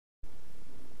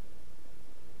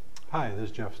Hi, this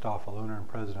is Jeff Stoffel, owner and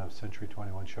president of Century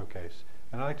 21 Showcase,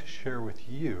 and I'd like to share with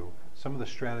you some of the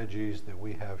strategies that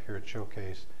we have here at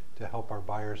Showcase to help our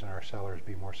buyers and our sellers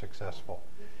be more successful.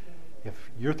 If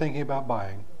you're thinking about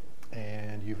buying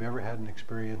and you've ever had an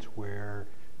experience where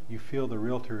you feel the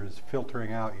realtor is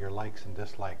filtering out your likes and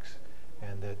dislikes,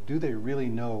 and that do they really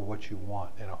know what you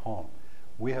want in a home,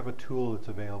 we have a tool that's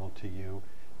available to you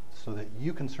so that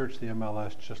you can search the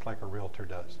MLS just like a realtor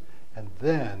does. And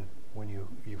then when you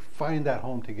find that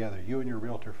home together, you and your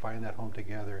realtor find that home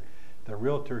together, the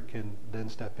realtor can then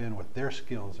step in with their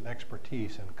skills and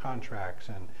expertise and contracts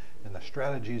and the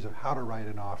strategies of how to write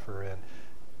an offer, and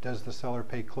does the seller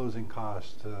pay closing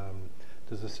costs,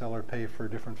 does the seller pay for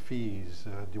different fees,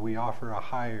 do we offer a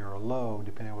high or a low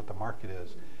depending on what the market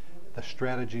is. The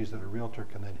strategies that a realtor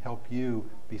can then help you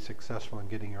be successful in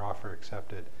getting your offer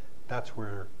accepted. That's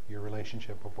where your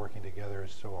relationship of working together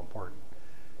is so important.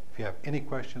 If you have any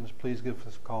questions, please give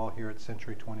us a call here at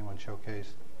Century 21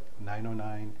 Showcase,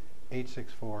 909-864-2121.